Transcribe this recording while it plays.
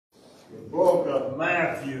the book of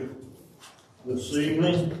Matthew this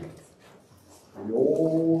evening, the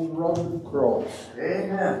old rugged cross.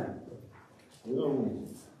 Amen. We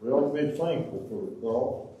ought to be thankful for the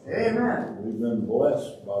cross. Amen. We've been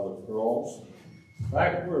blessed by the cross. In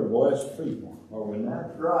fact, we're blessed people, are we not?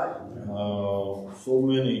 That's right. So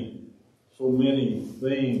many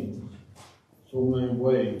things, so many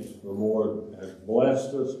ways the Lord has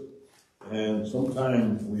blessed us, and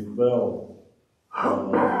sometimes we fail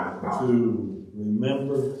to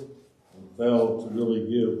remember and fail to really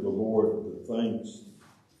give the Lord the thanks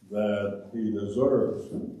that He deserves.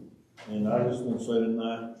 And I just want to say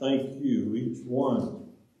tonight, thank you, each one,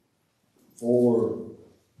 for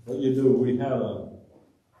what you do. We had a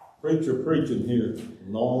preacher preaching here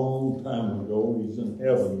a long time ago. He's in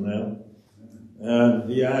heaven now. And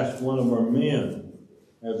he asked one of our men,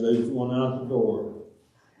 as they went out the door,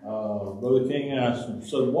 Brother King asked him,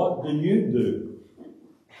 said, "What do you do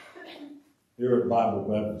here at Bible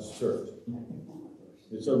Baptist Church?"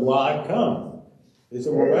 He said, "Well, I come." He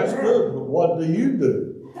said, "Well, that's good, but what do you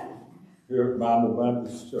do here at Bible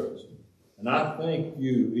Baptist Church?" And I thank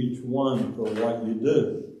you, each one, for what you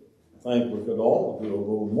do. I think we could all do a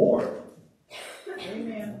little more.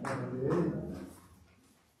 Amen.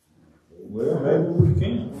 Well, maybe we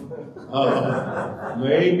can.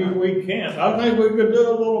 Maybe we can. I think we could do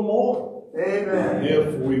a little more. Amen.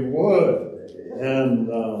 If we would. And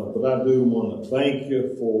but I do want to thank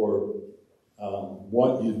you for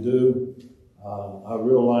what you do. I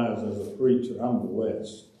realize as a preacher I'm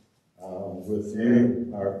blessed with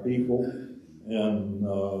you, our people, and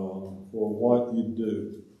for what you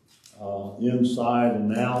do inside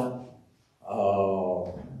and out.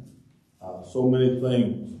 So many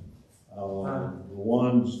things. The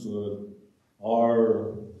ones that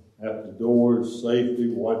are at the doors,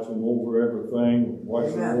 safety, watching over everything,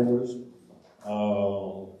 watching over us.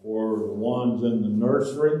 For the ones in the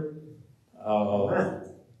nursery, I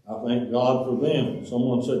thank God for them.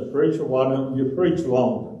 Someone said, "Preacher, why don't you preach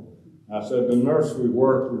longer?" I said, "The nursery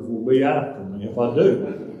workers will be after me if I do."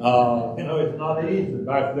 It's not easy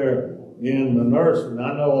back there in the nursery.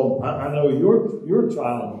 I know your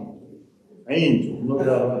child, Angel, no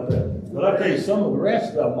doubt about that. But I tell you, some of the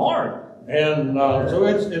rest of them aren't. And so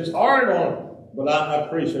it's hard on them. But I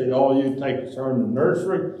appreciate all you take to turn the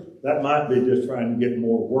nursery. That might be just trying to get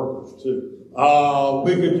more workers too.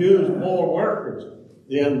 We could use more workers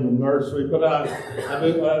in the nursery. But I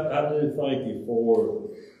do thank you for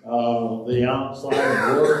the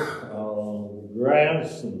outside work, the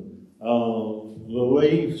grass and the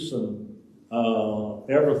leaves and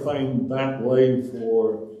everything that way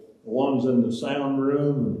for the ones in the sound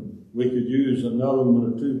room. And we could use another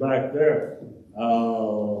one or two back there.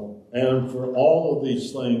 And for all of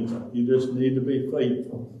these things, you just need to be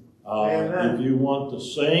faithful. If you want to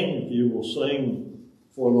sing, if you will sing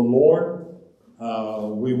for the Lord,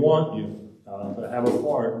 we want you to have a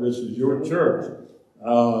part. This is your church,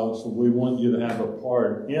 so we want you to have a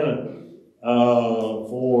part in it.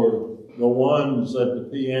 For the ones at the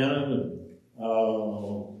piano and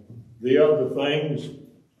the other things,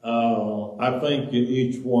 I thank you,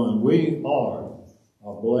 each one. We are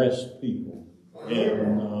a blessed people.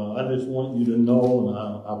 And I just want you to know, and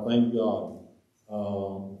I thank God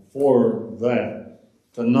for that.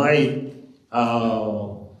 Tonight,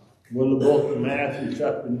 with the book of Matthew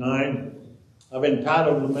chapter 9, I've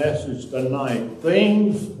entitled the message tonight,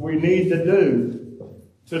 Things We Need to do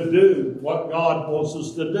what God wants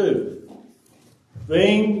us to do.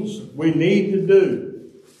 Things we need to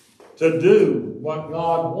do what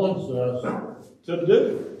God wants us to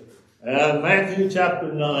do. And Matthew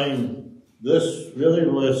chapter 9, this really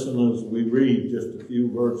listen as we read just a few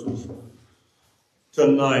verses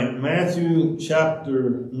tonight. Matthew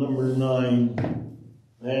chapter number 9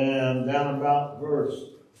 and down about verse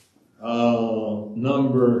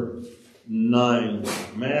number 9.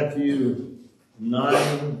 Matthew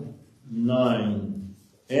 9:9.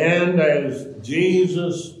 And as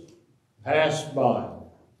Jesus passed by,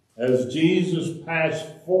 as Jesus passed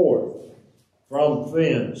forth from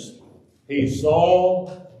thence, he saw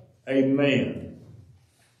a man.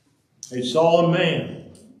 He saw a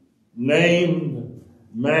man named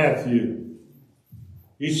Matthew.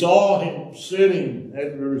 He saw him sitting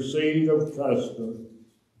at the receipt of custom,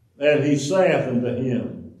 and he saith unto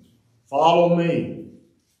him, "Follow me."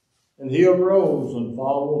 And he arose and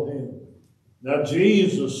followed him. Now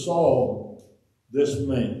Jesus saw this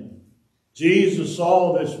man. Jesus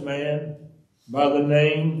saw this man by the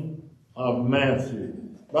name of Matthew.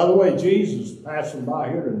 By the way, Jesus is passing by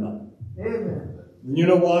here tonight. Amen. And you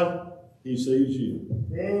know what? He sees you.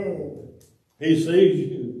 Amen. He sees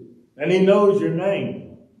you. And he knows your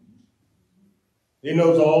name. He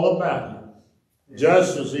knows all about you,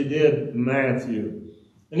 just as he did Matthew.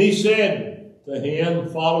 And he said to him,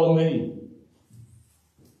 follow me.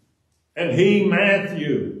 And he,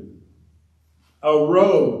 Matthew,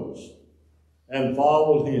 arose and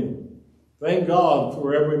followed him. Thank God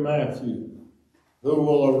for every Matthew who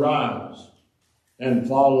will arise and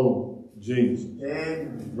follow Jesus.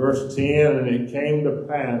 Amen. Verse 10, and it came to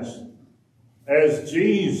pass, as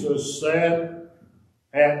Jesus sat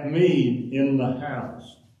at meat in the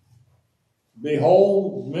house,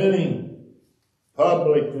 behold, many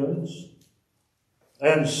publicans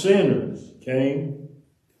and sinners came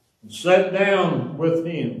and sat down with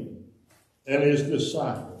him and his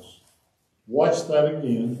disciples. Watch that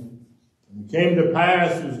again. And it came to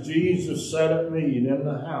pass as Jesus sat at meat in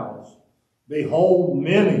the house, behold,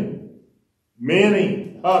 many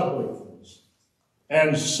publicans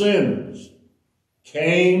and sinners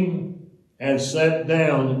came and sat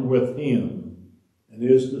down with him and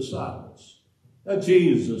his disciples. Now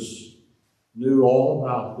Jesus knew all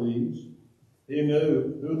about these. He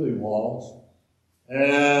knew who they was.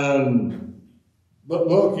 But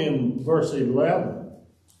look in verse 11.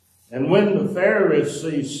 And when the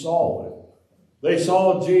Pharisees saw it, they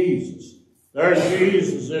saw Jesus. There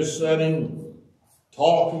Jesus is sitting,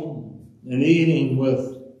 talking and eating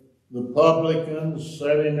with the publicans,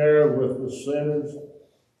 sitting there with the sinners.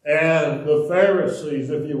 And the Pharisees,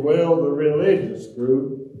 if you will, the religious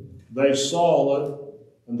group, they saw it,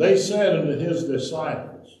 and they said unto his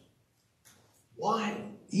disciples, why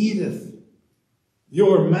eateth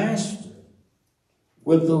your master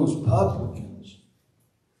with those publicans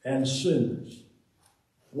and sinners?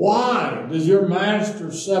 Why does your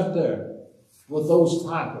master sit there with those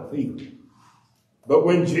type of people? But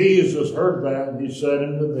when Jesus heard that, he said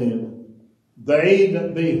unto them, they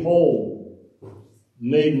that be whole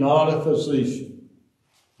need not a physician,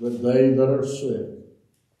 but they that are sick.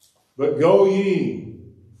 But go ye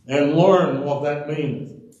and learn what that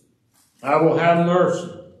meaneth. I will have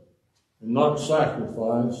mercy and not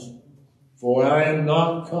sacrifice, for I am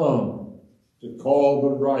not come to call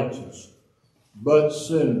the righteous, but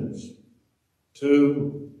sinners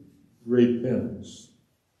to repentance.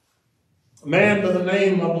 A man by the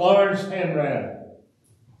name of Lawrence Hanratty.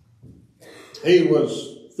 He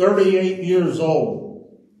was 38 years old.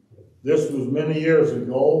 This was many years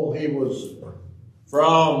ago. He was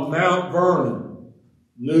from Mount Vernon,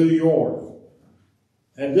 New York.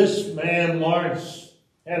 And this man, Lawrence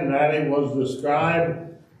Hanratty, was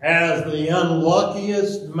described as the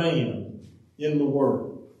unluckiest man in the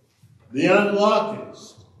world. The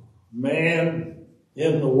unluckiest man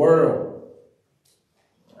in the world.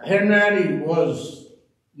 Hanratty was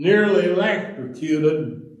nearly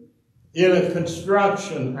electrocuted in a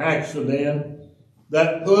construction accident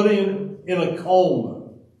that put him in a coma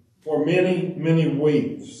for many, many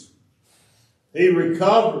weeks. He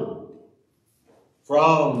recovered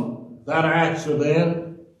from that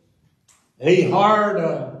accident. He hired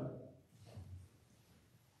a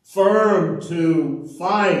firm to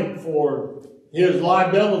fight for his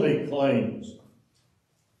liability claims.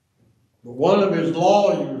 But one of his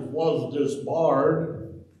lawyers was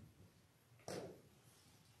disbarred.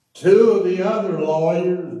 Two of the other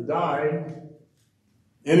lawyers died,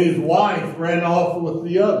 and his wife ran off with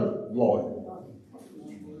the other lawyer.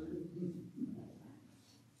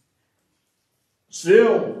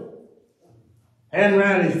 Still,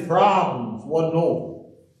 Hanratty's problems wasn't over.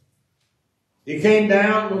 He came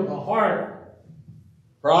down with a heart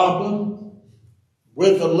problem,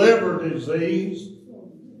 with a liver disease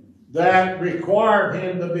that required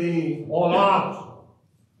him to be on oxygen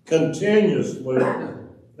continuously.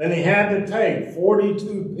 And he had to take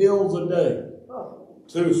 42 pills a day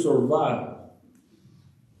to survive.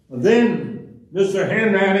 And then Mr.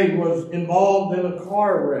 Hanratty was involved in a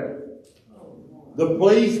car wreck. The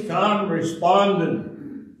police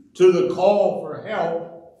responded to the call for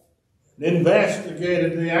help and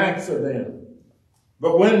investigated the accident.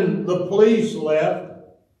 But when the police left,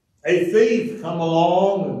 a thief come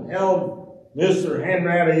along and held Mr.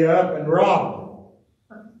 Hanratty up and robbed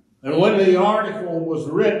him. And when the article was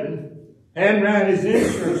written, Hanratty's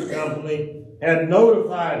insurance company had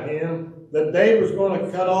notified him that they was going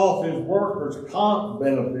to cut off his workers' comp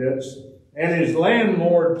benefits, and his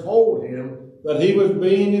landlord told him that he was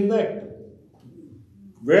being evicted.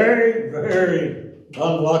 Very, very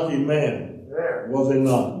unlucky man, was he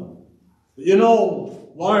not? But you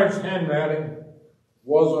know, Lawrence Hanratty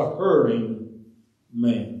was a hurting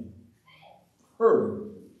man. Hurting.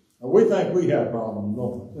 Now, we think we have problems,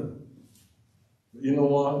 don't we? But you know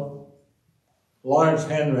what? Lawrence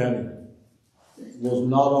Hanratty was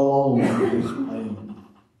not alone in his pain.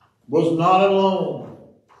 was not alone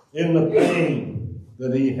in the pain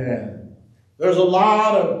that he had. There's a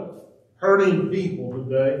lot of hurting people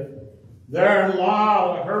today. There are a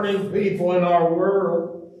lot of hurting people in our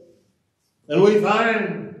world. And we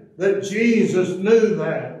find that Jesus knew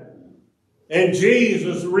that. And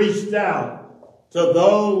Jesus reached out to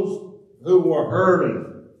those who were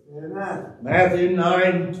hurting. Amen. Matthew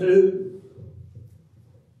 9:2.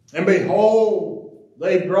 And behold,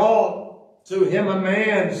 they brought to him a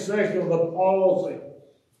man sick of the palsy,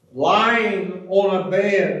 lying on a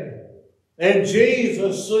bed. And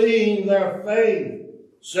Jesus, seeing their faith,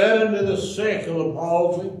 said unto the sick of the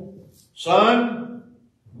palsy, Son,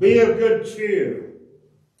 be of good cheer.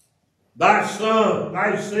 Thy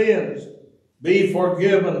sins be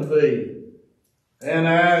forgiven thee. And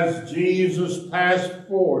as Jesus passed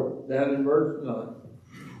forth, down in verse 9,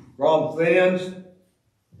 from thence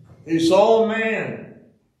he saw a man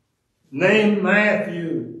named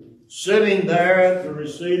Matthew sitting there at the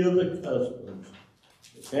receipt of the customs.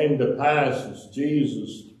 It came to pass as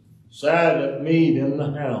Jesus sat at meat in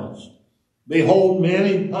the house, behold,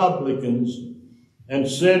 many publicans and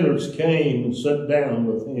sinners came and sat down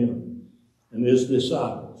with him and his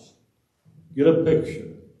disciples. Get a picture.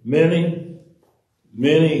 Many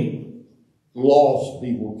lost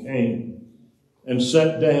people came and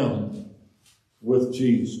sat down with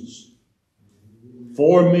Jesus.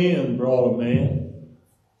 4 men brought him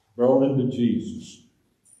to Jesus.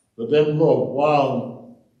 But then look,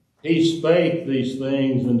 while he spake these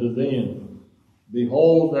things unto them,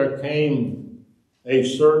 behold, there came a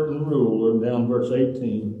certain ruler, down verse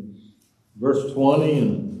 18, verse 20,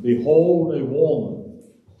 and behold, a woman,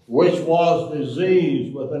 which was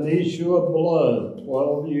diseased with an issue of blood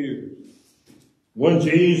 12 years. When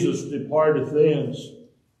Jesus departed thence,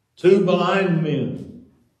 2 blind men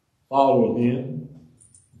followed him.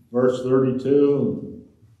 Verse 32,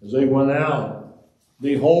 as they went out,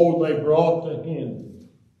 behold, they brought to him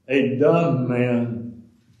a dumb man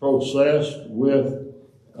possessed with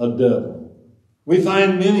a devil. We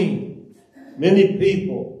find many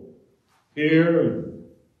people here, and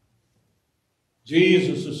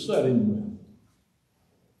Jesus is sitting with.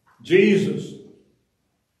 Jesus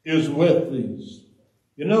is with these.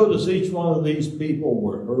 You notice each one of these people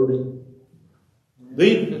were hurting.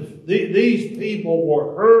 These people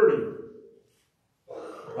were hurting.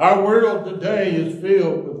 Our world today is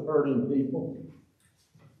filled with hurting people.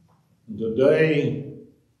 And today,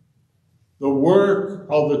 the work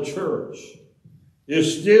of the church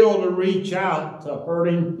is still to reach out to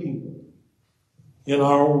hurting people in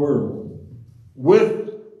our world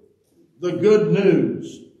with the good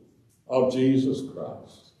news of Jesus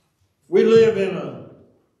Christ. We live in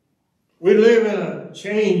a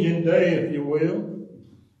changing day, if you will.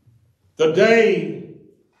 Today,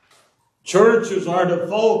 churches are to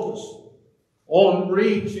focus on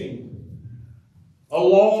reaching a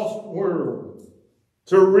lost world,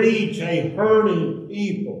 to reach a hurting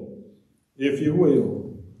people, if you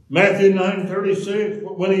will. Matthew 9:36,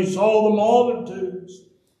 when he saw the multitudes,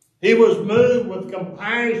 he was moved with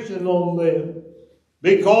compassion on them,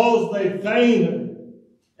 because they fainted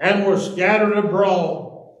and were scattered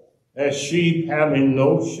abroad as sheep having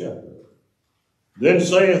no shepherd. Then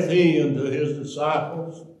saith he unto his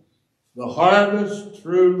disciples, the harvest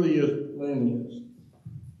truly is plenteous,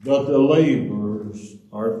 but the laborers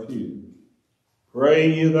are few. Pray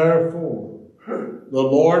ye therefore the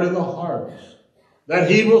Lord of the harvest, that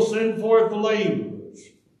he will send forth the laborers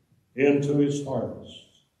into his harvest.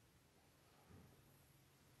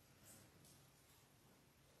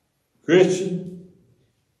 Christian,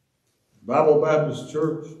 Bible Baptist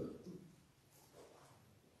Church,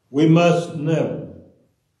 we must never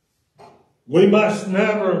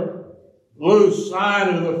lose sight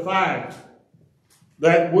of the fact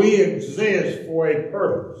that we exist for a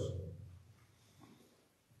purpose.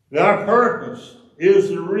 And our purpose is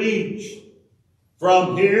to reach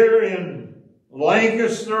from here in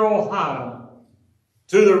Lancaster, Ohio,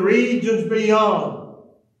 to the regions beyond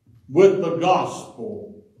with the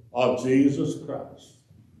gospel of Jesus Christ.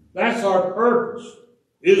 That's our purpose,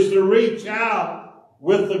 is to reach out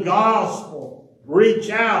with the gospel, reach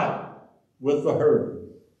out with the hurting.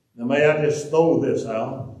 Now, may I just throw this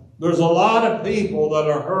out? There's a lot of people that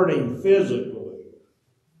are hurting physically.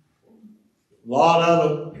 A lot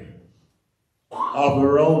of it of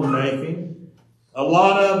their own making. A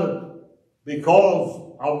lot of it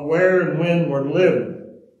because of where and when we're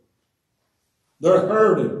living. They're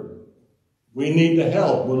hurting. We need to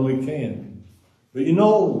help when we can. But you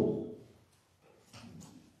know,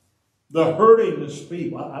 the hurtingest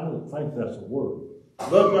people, I don't think that's a word,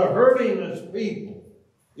 but the hurtingest people,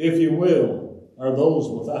 if you will, are those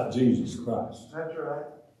without Jesus Christ. That's right.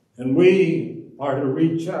 And we are to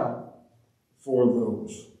reach out for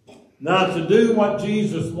those. Now, to do what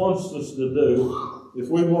Jesus wants us to do, if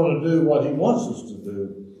we want to do what he wants us to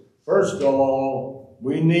do, first of all,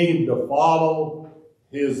 we need to follow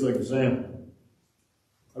his example.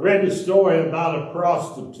 I read a story about a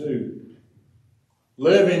prostitute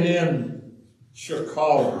living in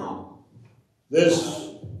Chicago. This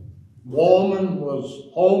woman was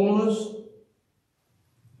homeless.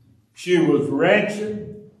 She was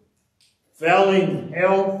wretched, failing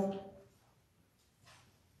health.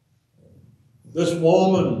 This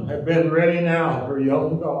woman had been renting out her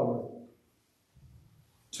young daughter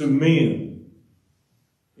to men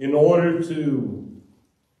in order to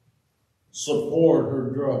support her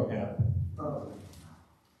drug habit. A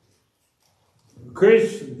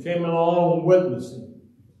Christian came along witnessed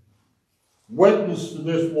to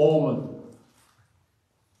this woman.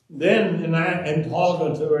 Then, in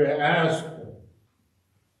talking to her, I asked her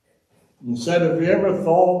and said, have you ever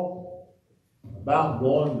thought about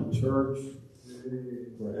going to church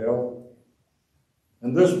for help?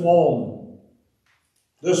 And this woman,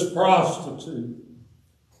 this prostitute,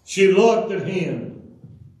 she looked at him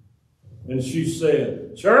and she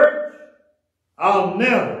said, church, I'll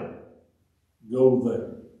never go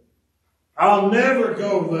there. I'll never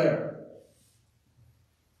go there.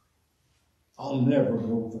 I'll never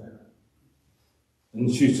go there.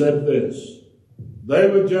 And she said this, they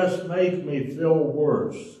would just make me feel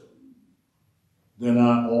worse than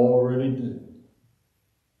I already do.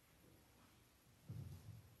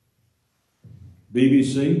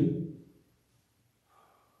 BBC,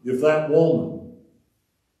 if that woman,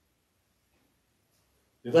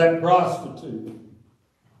 if that prostitute,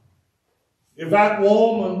 if that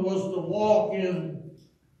woman was to walk in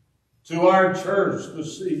to our church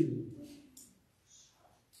this evening,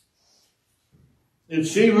 if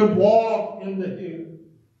she would walk into here,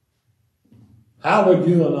 how would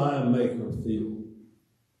you and I make her feel?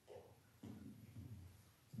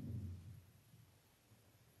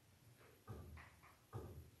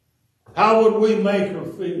 How would we make her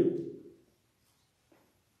feel?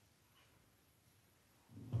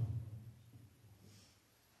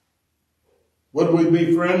 Would we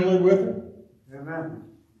be friendly with her? Amen.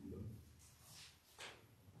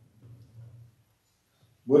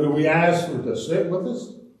 Would we ask her to sit with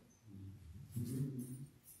us?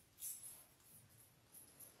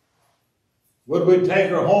 Would we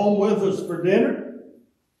take her home with us for dinner?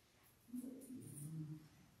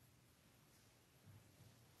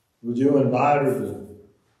 Would you invite her to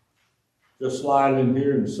just slide in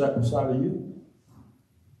here and sit beside of you?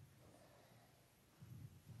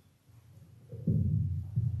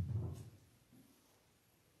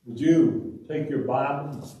 Would you take your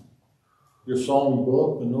Bible, your song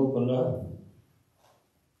book, and open up?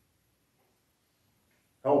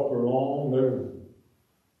 Help her along there.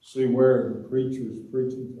 See where the preacher is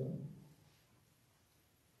preaching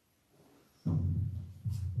from.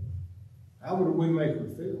 How would we make her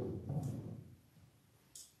feel?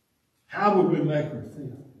 How would we make her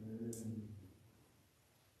feel?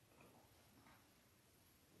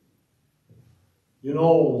 You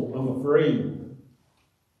know, I'm afraid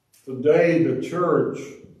today the church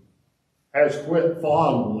has quit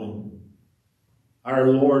following our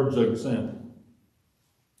Lord's example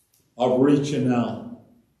of reaching out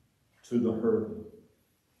to the hurting.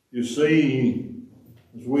 You see,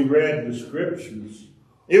 as we read the scriptures,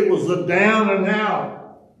 it was the down and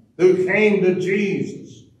out who came to Jesus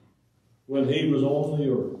when he was on the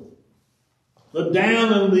earth. The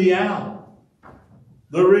down and the out.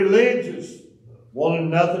 The religious wanted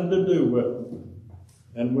nothing to do with him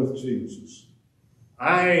and with Jesus.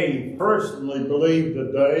 I personally believe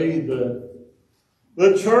today that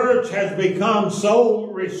the church has become so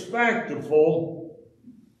respectful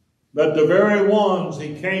that the very ones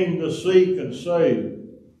he came to seek and save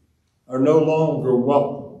are no longer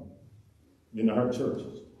welcome in our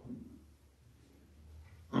churches.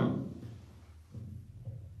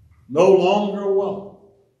 No longer welcome.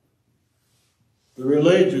 The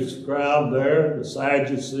religious crowd there, the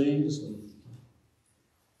Sadducees,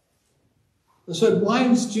 they said, why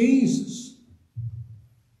is Jesus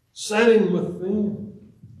sitting with them?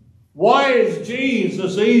 Why is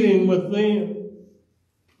Jesus eating with them?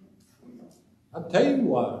 I'll tell you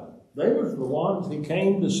why. They were the ones he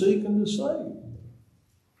came to seek and to save.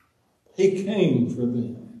 He came for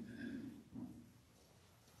them.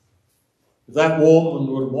 If that woman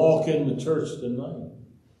would walk into church tonight,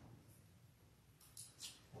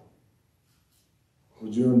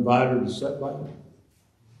 would you invite her to sit by you?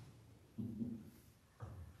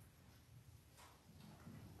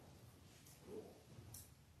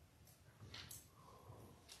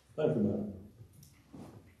 Think about it.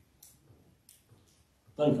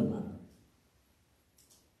 Think about it.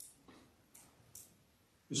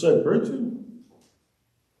 You say, preacher,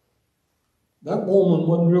 that woman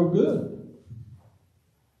wasn't real good.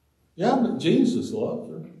 Yeah, but Jesus loves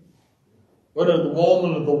her. What of the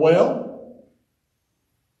woman of the well?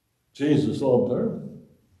 Jesus loved her.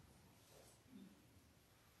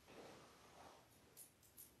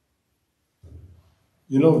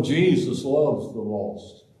 You know, Jesus loves the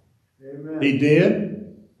lost. Amen. He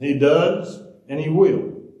did, he does, and he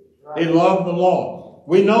will. He loved the lost.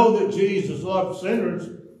 We know that Jesus loved sinners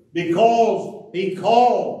because he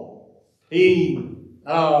called. He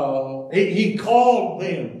called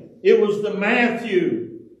them. It was the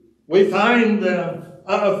Matthew. We find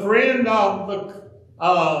a friend of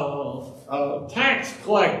the tax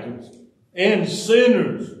collectors and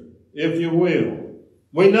sinners, if you will.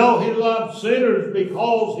 We know he loved sinners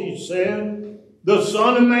because he said, the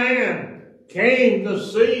Son of Man came to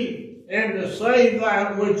seek and to save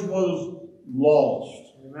that which was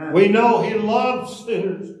lost. Amen. We know he loved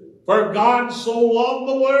sinners. For God so loved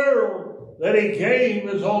the world that he gave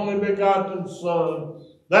his only begotten Son,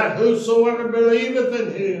 that whosoever believeth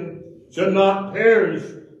in him should not perish,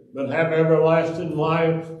 but have everlasting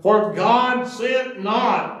life. For God sent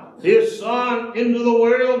not his Son into the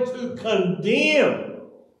world to condemn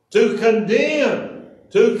the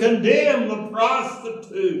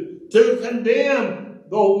prostitute, to condemn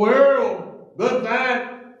the world, but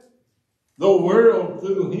that the world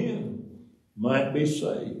through him might be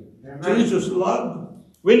saved. Amen. Jesus loved them.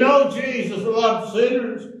 We know Jesus loved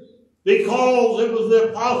sinners because it was the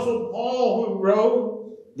Apostle Paul who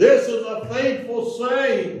wrote, this is a faithful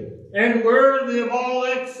saying and worthy of all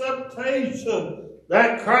acceptation,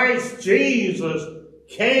 that Christ Jesus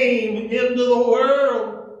came into the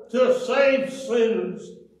world to save sinners,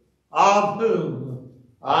 of whom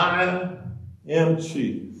I am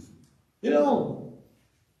chief. You know,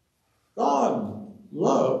 God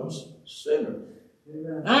loves sinners.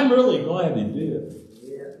 Amen. I'm really glad he did.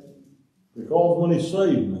 Yeah. Because when he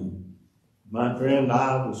saved me, my friend,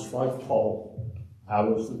 I was like Paul. I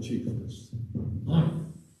was the chiefest.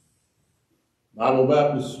 Bible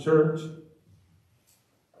Baptist Church,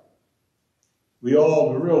 we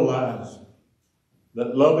all realize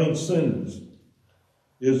that loving sinners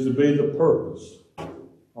is to be the purpose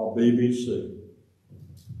of BBC,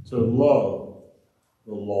 to love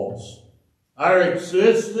the lost. Our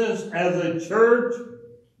existence as a church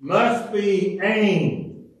must be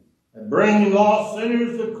aimed at bringing lost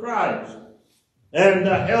sinners to Christ and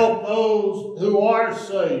to help those who are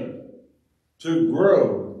saved to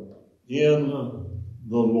grow in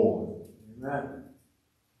the Lord. Amen.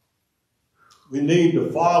 We need to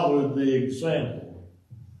follow the example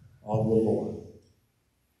of the Lord.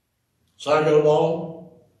 Second of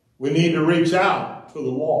all, we need to reach out to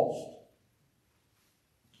the lost.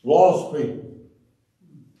 Lost people.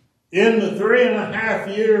 In the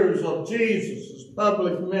 3.5 years of Jesus'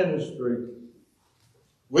 public ministry,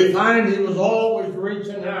 we find he was always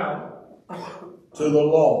reaching out to the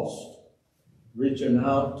lost, reaching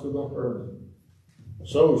out to the hurting.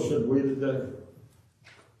 So should we today.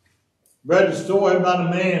 Read a story about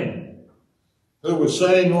a man who was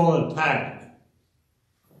sitting on a tack.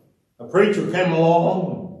 A preacher came along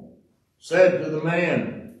and said to the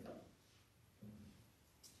man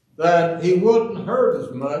that he wouldn't hurt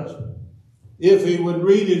as much if he would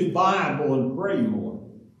read his Bible and pray more.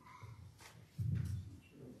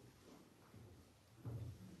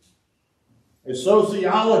 A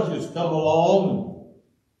sociologist come along and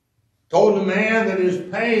told the man that his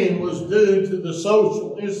pain was due to the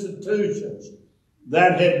social institutions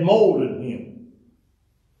that had molded him.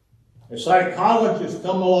 A psychologist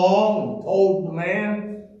come along and told the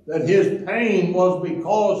man that his pain was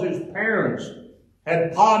because his parents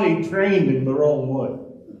had potty trained him the wrong way.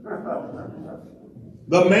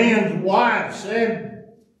 The man's wife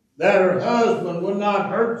said that her husband would not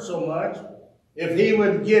hurt so much if he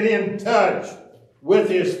would get in touch with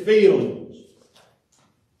his feelings.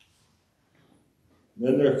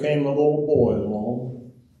 Then there came a little boy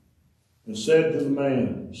along and said to the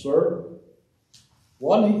man, "Sir,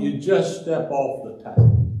 why don't you just step off the tack?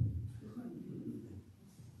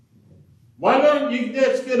 Why don't you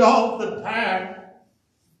just get off the tack?"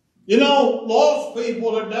 You know, lost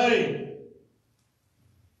people today,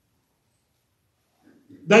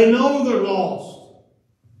 they know they're lost.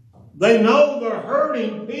 They know they're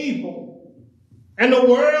hurting people. And the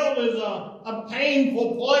world is a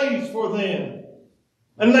painful place for them.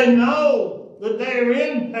 And they know that they're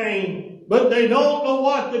in pain, but they don't know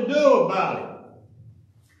what to do about it.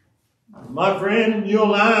 My friend, you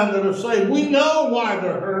and I that are saved, we know why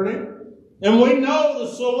they're hurting. And we know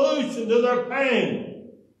the solution to their pain.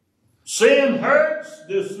 Sin hurts,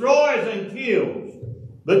 destroys, and kills.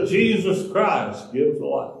 But Jesus Christ gives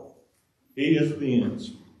life. He is the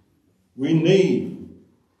answer. We need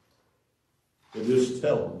to just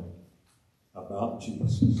tell them about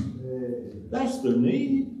Jesus. That's their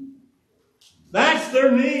need. That's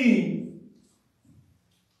their need.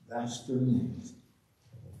 That's their need.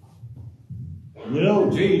 You know,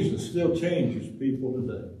 Jesus still changes people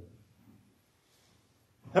today.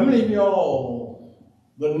 How many of y'all,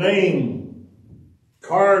 the name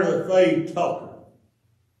Carter Faye Tucker,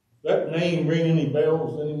 that name ring any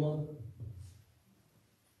bells anymore?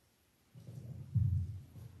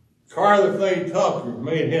 Carter Faye Tucker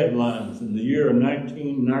made headlines in the year of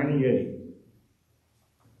 1998.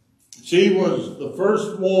 She was the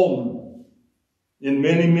first woman in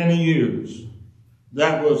many, many years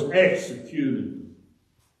that was executed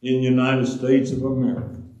in the United States of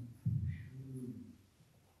America.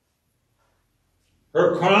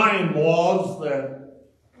 Her crime was that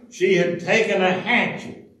she had taken a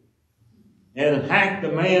hatchet and hacked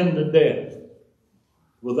a man to death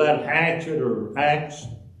with that hatchet or axe.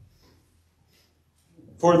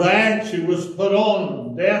 For that, she was put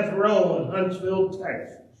on death row in Huntsville,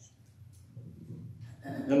 Texas.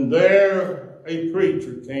 And there a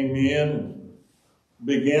preacher came in and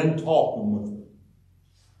began talking with her.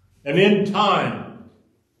 And in time,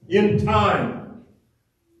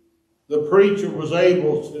 the preacher was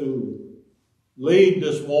able to lead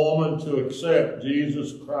this woman to accept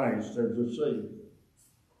Jesus Christ as her Savior.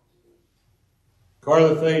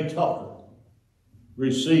 Carla Faye Tucker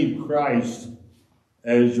received Christ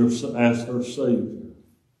as her Savior.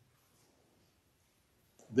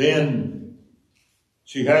 Then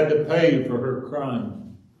she had to pay for her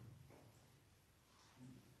crime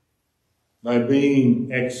by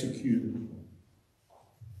being executed,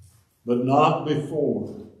 but not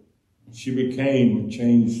before she became a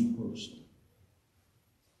changed person.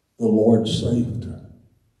 The Lord saved her.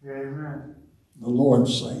 Amen. The Lord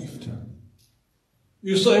saved her.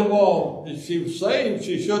 You say, well, if she was saved,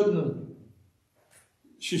 she shouldn't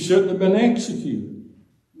have been executed.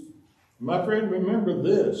 My friend, remember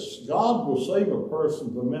this. God will save a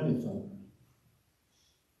person from anything.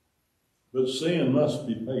 But sin must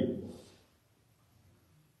be paid for.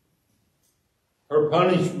 Her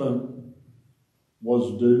punishment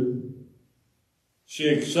was due. She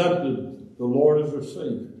accepted the Lord as her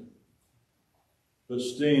Savior. But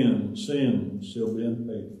sin still being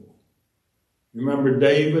paid for. Remember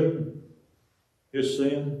David, his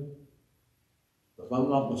sin? If I'm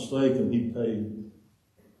not mistaken, he paid.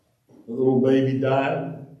 The little baby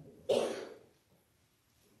died.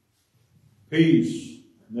 Peace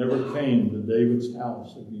never came to David's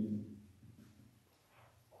house again.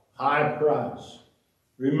 High price.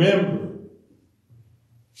 Remember,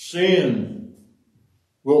 sin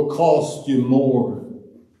will cost you more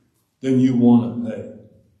than you want to pay.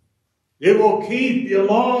 It will keep you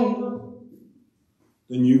longer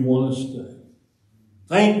than you want to stay.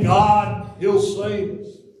 Thank God He'll save us.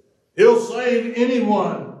 He'll save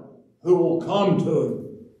anyone who will come to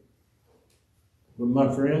Him. But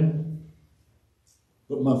my friend,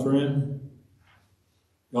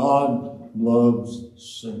 God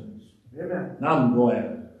loves sinners. Amen. And I'm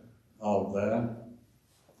glad of that.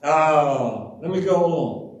 Let me go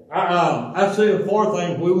along. I see the fourth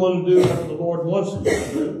thing we want to do what the Lord wants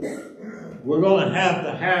us to do. We're going to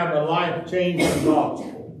have a life-changing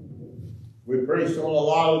gospel. We preached on a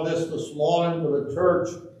lot of this morning, but a church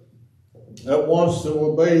that wants to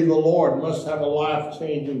obey the Lord must have a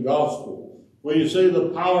life-changing gospel. Well, you see, the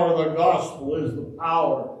power of the gospel is the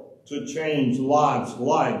power to change lives,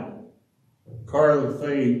 like Carla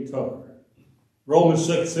Faye Tucker. Romans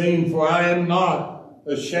 16, for I am not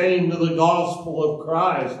ashamed of the gospel of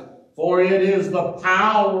Christ, for it is the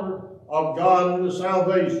power of God unto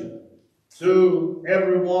salvation to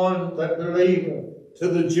everyone that believeth, to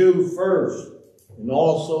the Jew first, and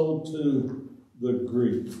also to the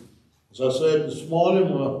Greek. As I said this morning,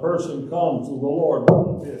 when a person comes to the Lord, he's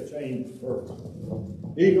going to be a changed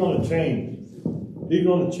person. He's going to change it. He's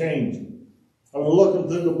going to change it. I was looking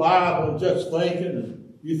through the Bible and just thinking,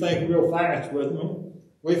 and you think real fast with me.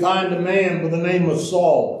 We find a man by the name of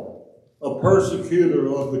Saul, a persecutor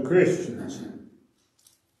of the Christians.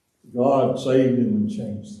 God saved him and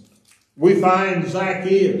changed him. We find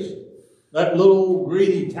Zacchaeus, that little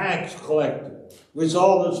greedy tax collector. We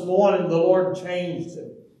saw this morning the Lord changed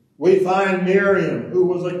him. We find Miriam, who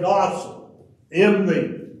was a gossip,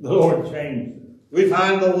 envy. The Lord changed her. We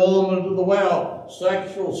find the woman to the well,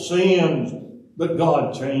 sexual sins. but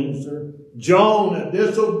God changed her. Jonah,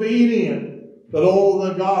 disobedient, but oh,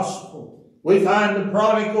 the gospel. We find the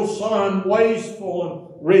prodigal son,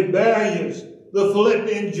 wasteful and rebellious. The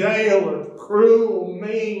Philippian jailer, cruel,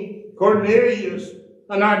 mean. Cornelius,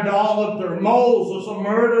 an idolater. Moses, a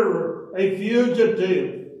murderer, a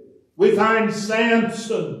fugitive. We find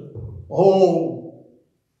Samson. Oh,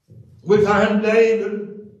 we find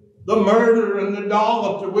David, the murderer and the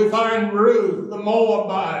idolater. We find Ruth, the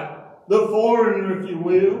Moabite, the foreigner, if you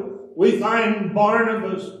will. We find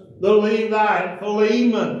Barnabas, the Levite,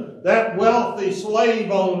 Philemon, that wealthy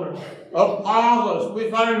slave owner, Apollos. We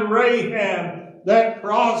find Rahab, that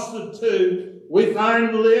prostitute. We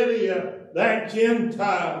find Lydia, that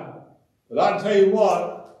Gentile. But I tell you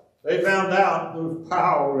what, they found out there was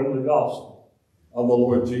power in the gospel of the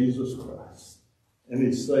Lord Jesus Christ. And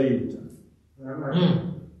He saved them.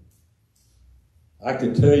 Amen. I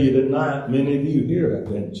can tell you tonight, many of you here have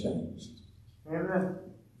been changed. Amen.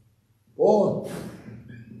 Boy,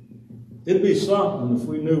 it'd be something if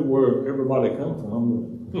we knew where everybody come from.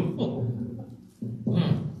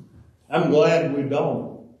 I'm glad we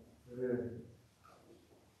don't.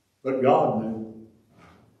 But God knew.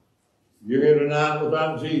 You're here tonight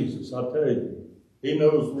without Jesus, I tell you. He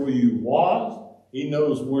knows where you was, He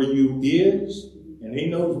knows where you is, and He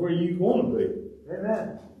knows where you're going to be.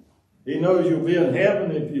 Amen. He knows you'll be in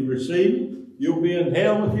heaven if you receive Him. You'll be in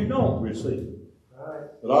hell if you don't receive Him. Right.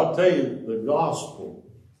 But I'll tell you, the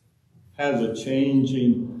gospel has a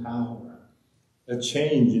changing power. A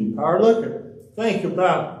changing power. Look at it. Think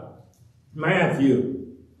about Matthew.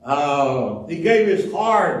 He gave his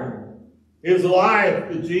heart, his life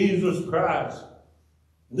to Jesus Christ.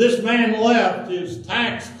 This man left his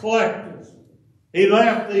tax collectors. He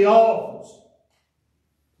left the office,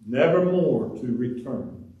 never more to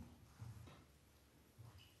return.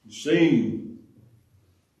 You see,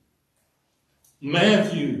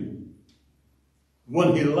 Matthew,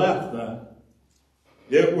 when he left that,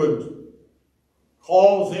 it would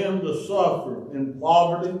cause him to suffer in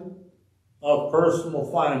poverty of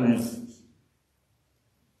personal finances.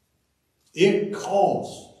 It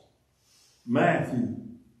cost Matthew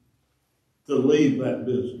to leave that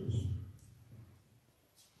business.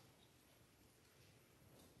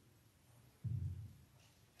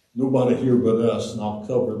 Nobody here but us, and I'll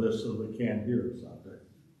cover this so they can't hear us out there.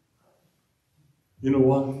 You know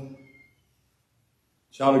what?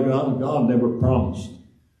 Child of God, God never promised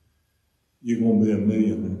you're going to be a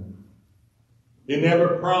millionaire. He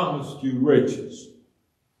never promised you riches.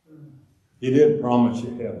 He did promise you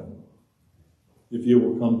heaven if you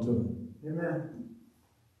will come to Him. Amen.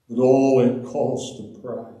 But oh, it cost a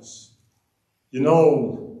price. You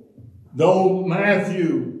know, though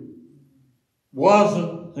Matthew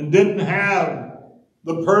wasn't and didn't have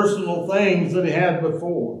the personal things that he had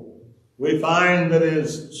before, we find that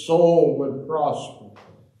his soul would prosper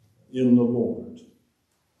in the Lord.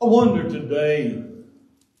 I wonder today,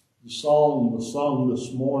 the song was sung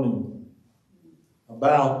this morning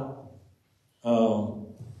about,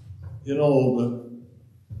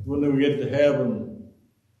 when we get to heaven,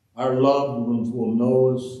 our loved ones will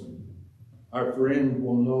know us, our friends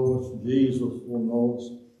will know us, Jesus will know us,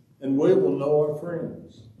 and we will know our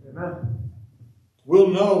friends. Amen. We'll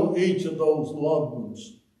know each of those loved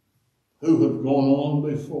ones who have gone on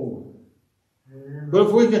before. Amen. But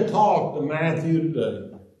if we could talk to Matthew today,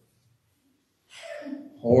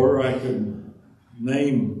 or I could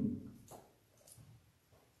name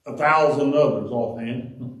 1,000 others offhand,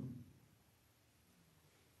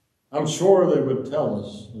 I'm sure they would tell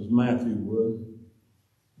us, as Matthew would,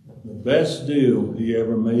 the best deal he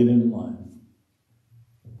ever made in life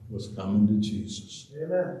was coming to Jesus.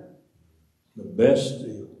 Amen. The best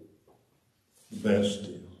deal. The best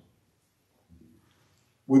deal.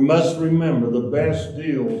 We must remember the best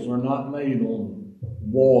deals are not made on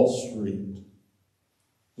Wall Street.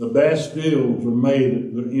 The best deals are made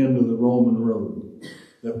at the end of the Roman road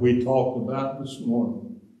that we talked about this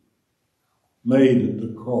morning. Made at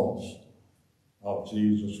the cross of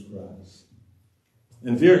Jesus Christ.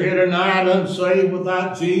 And if you're here tonight unsaved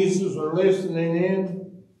without Jesus or listening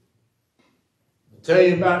in, I'll tell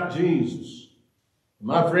you about Jesus.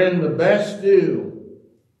 My friend, the best deal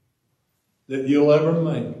that you'll ever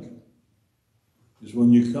make is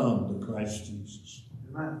when you come to Christ Jesus.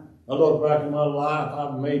 Amen. I look back in my life,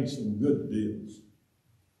 I've made some good deals.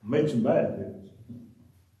 I made some bad deals.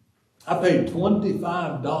 I paid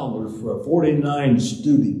 $25 for a 49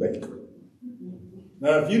 Studebaker.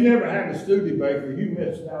 Now, if you never had a Studebaker, you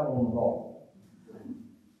missed out on it all.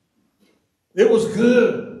 It was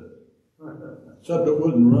good, except it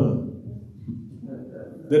wouldn't run.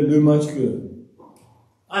 Didn't do much good.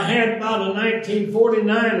 I had about a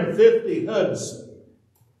 1949 or 50 Hudson.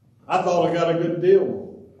 I thought I got a good deal.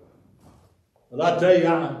 But I tell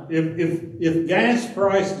you, if gas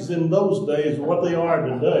prices in those days were what they are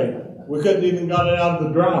today, we couldn't even got it out of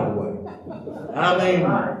the driveway. I mean,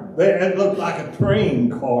 it looked like a train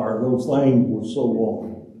car. Those things were so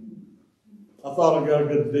long. I thought I got a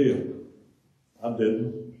good deal. I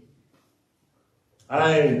didn't.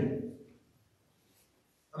 I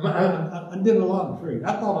did a lot of trading.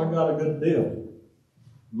 I thought I got a good deal.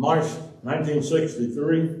 March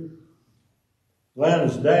 1963,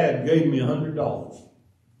 Glenna's dad gave me $100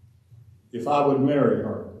 if I would marry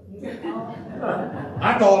her.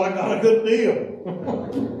 I thought I got a good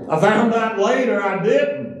deal. I found out later I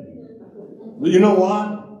didn't. But you know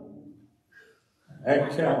what?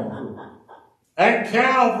 At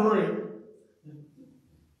Calvary,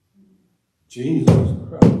 Jesus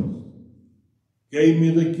Christ gave me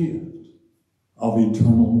the gift of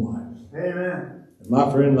eternal life. Amen. And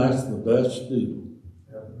my friend, that's the best deal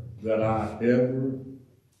that I ever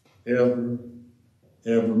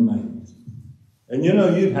made. And you know,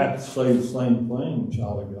 you'd have to say the same thing,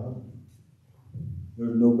 child of God.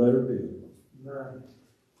 There's no better deal. Right.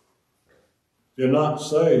 If you're not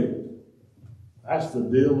saved, that's the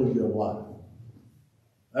deal of your life.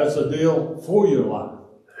 That's the deal for your life.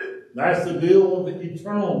 That's the deal of the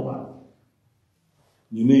eternal life.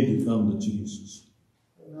 You need to come to Jesus.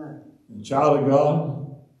 Amen. And child of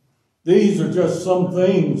God, these are just some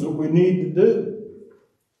things that we need to do.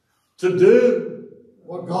 To do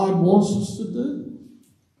what God wants us to do.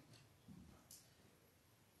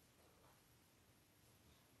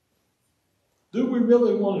 Do we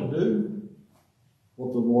really want to do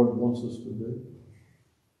what the Lord wants us to do?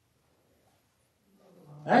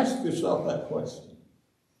 Ask yourself that question.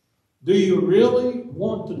 Do you really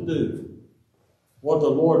want to do what the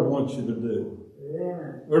Lord wants you to do?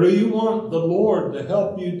 Yeah. Or do you want the Lord to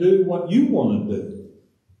help you do what you want to do?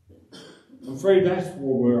 I'm afraid that's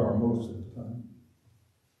where we are most of the time.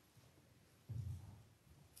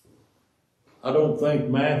 I don't think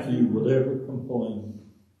Matthew would ever complain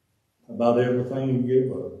about everything he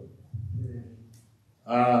gave up.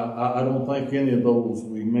 I don't think any of those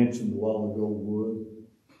we mentioned a while ago would.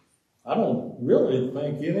 I don't really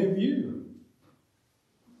think any of you.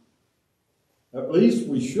 At least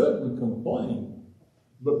we shouldn't complain.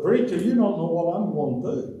 But preacher, you don't know what I'm going to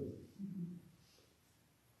do.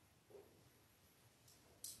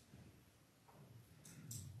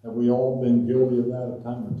 Have we all been guilty of that a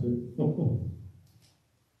time or two?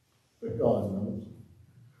 But God knows.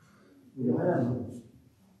 God knows.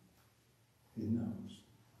 He knows.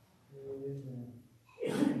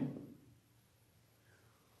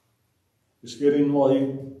 It's getting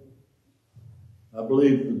late. I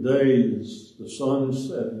believe the sun is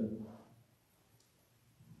setting.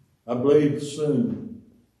 I believe soon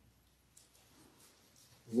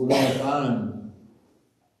we're going to find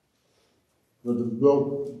that the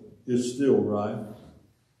book is still right.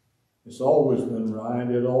 It's always been right.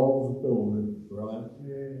 It always been right.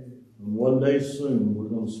 And one day soon we're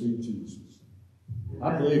going to see Jesus.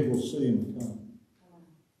 I believe we'll see him come.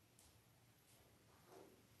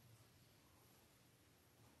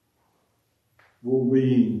 Will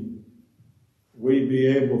we be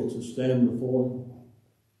able to stand before him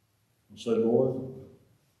and say, Lord,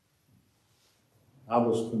 I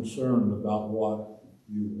was concerned about what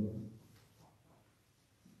you were.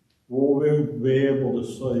 Will we be able to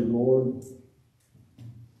say, Lord,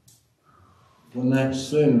 when that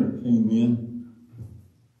sinner came in,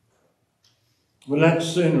 when that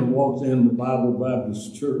sinner walked in the Bible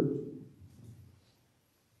Baptist Church,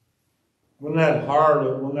 when that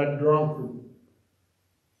harlot, when that drunkard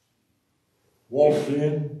walked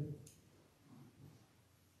in,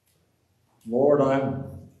 Lord, I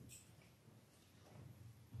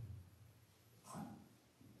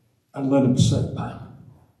let him sit down.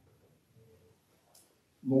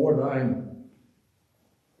 Lord,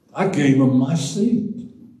 I gave him my seat.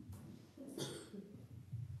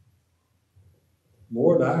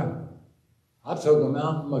 Lord, I took him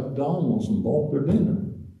out to McDonald's and bought their dinner.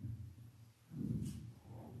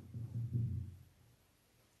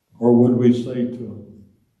 Or would we say to him,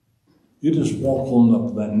 you just walk on up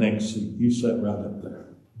to that next seat. You sit right up there.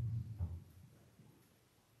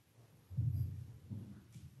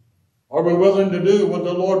 Are we willing to do what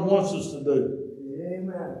the Lord wants us to do?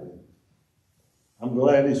 Amen. I'm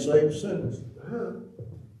glad he saved sinners.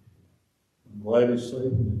 I'm glad he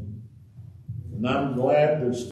saved me. And I'm glad there's